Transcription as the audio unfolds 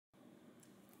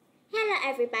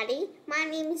everybody, my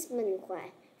name is Minh.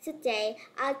 Today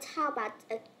I'll talk about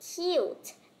a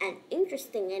cute and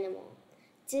interesting animal.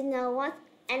 Do you know what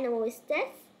animal is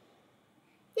this?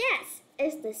 Yes,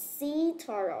 it's the sea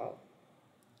turtle.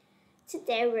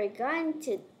 Today we're going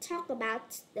to talk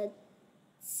about the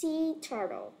sea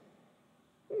turtle.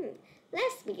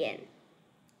 Let's begin.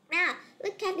 Now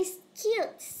look at this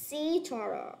cute sea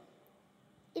turtle.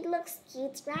 It looks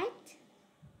cute, right?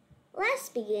 Let's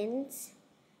begin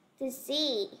to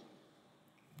see.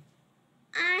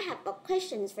 I have a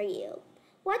question for you.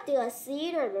 What do a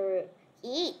sea turtle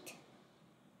eat?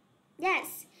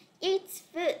 Yes, its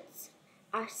foods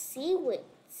are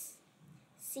seaweeds.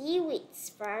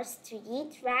 Seaweeds first to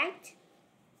eat, right?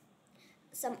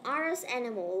 Some other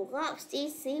animals love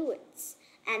these seaweeds,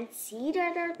 and sea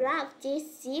turtle loves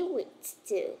these seaweeds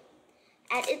too.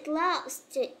 And it loves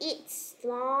to eat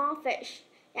small fish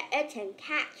that it can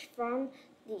catch from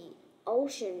the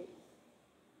ocean.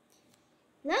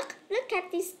 Look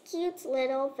at these cute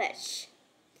little fish.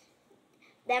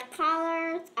 Their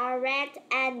colors are red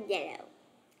and yellow.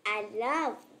 I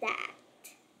love that.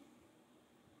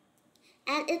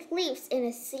 And it lives in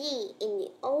the sea, in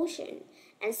the ocean.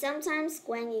 And sometimes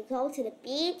when you go to the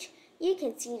beach, you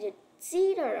can see the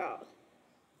sea turtle.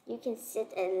 You can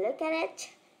sit and look at it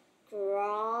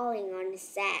crawling on the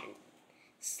sand.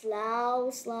 Slow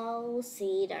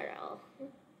sea turtle.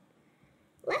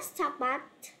 Let's talk about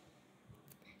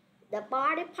the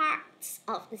body parts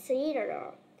of the sea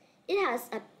turtle. It has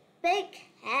a big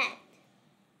head.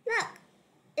 Look,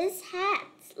 its head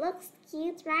looks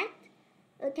cute, right?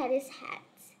 Look at its head.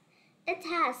 It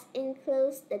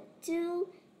includes the two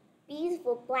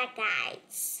beautiful black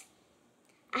eyes.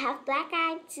 I have black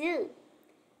eyes too.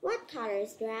 What color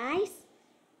is your eyes?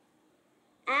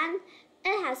 And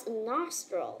it has a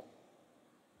nostril.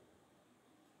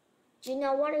 Do you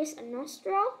know what is a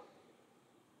nostril?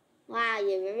 Wow,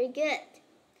 you're very good.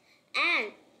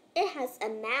 And it has a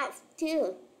mouth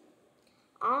too.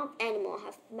 All animals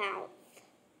have mouth.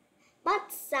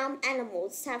 But some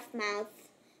animals have mouth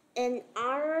in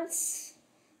others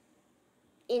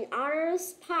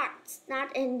parts,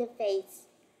 not in the face.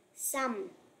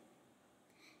 Some.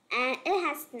 And it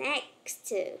has necks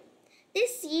too.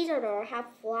 This sea turtle have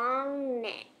long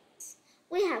necks.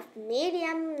 We have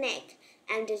medium neck,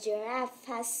 and the giraffe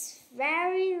has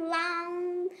very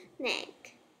long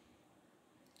neck.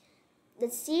 The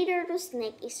sea turtle's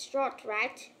neck is short,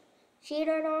 right? Sea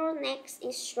turtle neck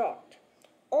is short.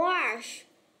 Orange.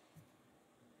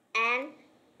 And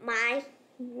my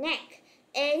neck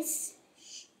is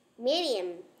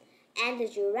medium, and the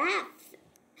giraffe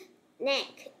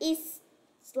neck is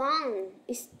long.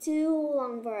 It's two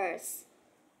long birds.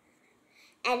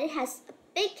 And it has a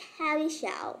big heavy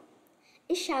shell.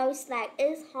 Its shell is like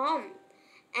its home.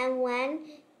 And when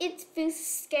it feels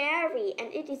scary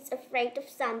and it is afraid of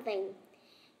something,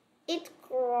 it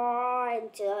crawls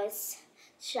into its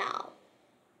shell.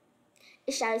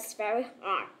 Its shell is very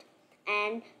hard,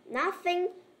 and nothing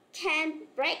can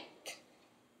break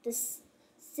the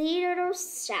sea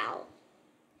turtle's shell.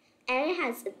 And it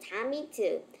has a tummy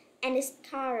too, and its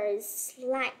color is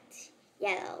light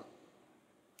yellow.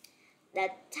 The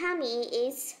tummy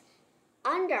is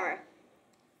under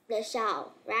the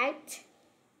shell, right?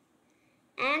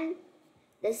 And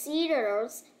the sea turtle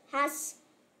has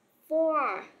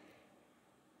four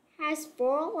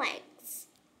legs.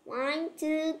 1,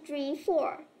 2, 3,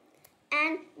 4.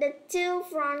 And the two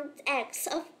front legs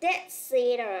of that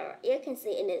sea turtle, you can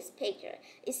see in this picture,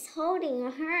 is holding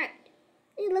a heart.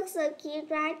 It looks so cute,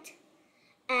 right?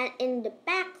 And in the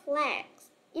back legs,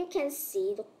 you can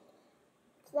see the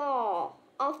claw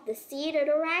of the sea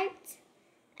turtle, right?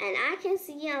 And I can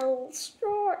see a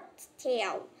short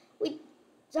tail. We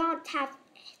don't have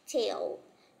a tail,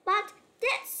 but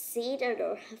that sea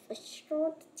turtle has a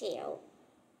short tail.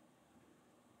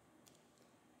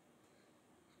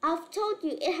 I've told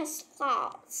you it has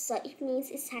claws, so it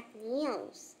means it has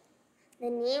nails. The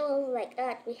nails like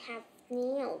us, we have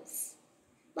nails,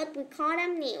 but we call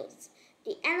them nails.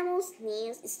 The animal's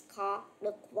nails is called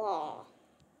the claw.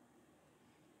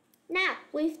 Now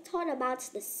we've thought about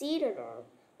the sea turtle.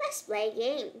 Let's play a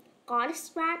game called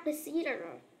Describe the Sea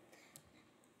Turtle.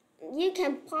 You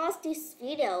can pause this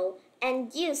video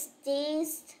and use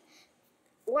these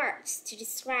words to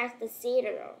describe the sea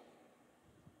turtle.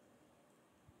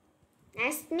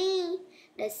 That's me.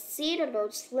 The sea turtle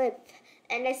lives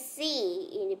in the sea,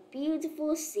 in a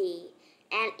beautiful sea,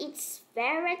 and its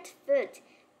favorite food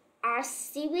are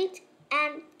seaweed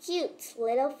and cute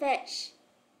little fish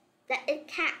that it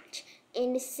catch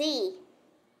in the sea.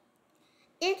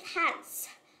 It has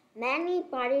many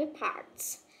body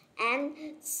parts, and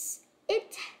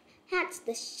It has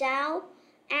the shell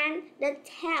and the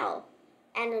tail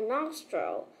and the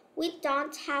nostril. We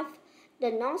don't have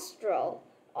the nostril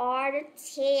or the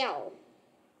tail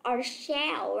or the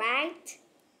shell, right?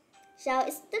 So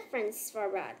it's different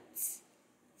for us.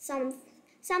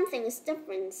 Something is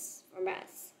different from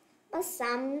us, but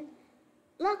some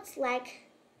looks like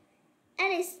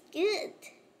it is good.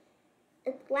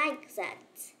 It's like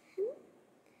that.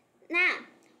 Now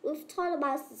we've talked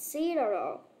about the sea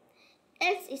turtle.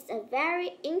 It is a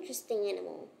very interesting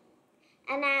animal.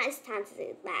 And now it's time to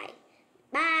say bye.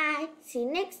 Bye. See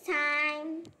you next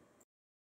time.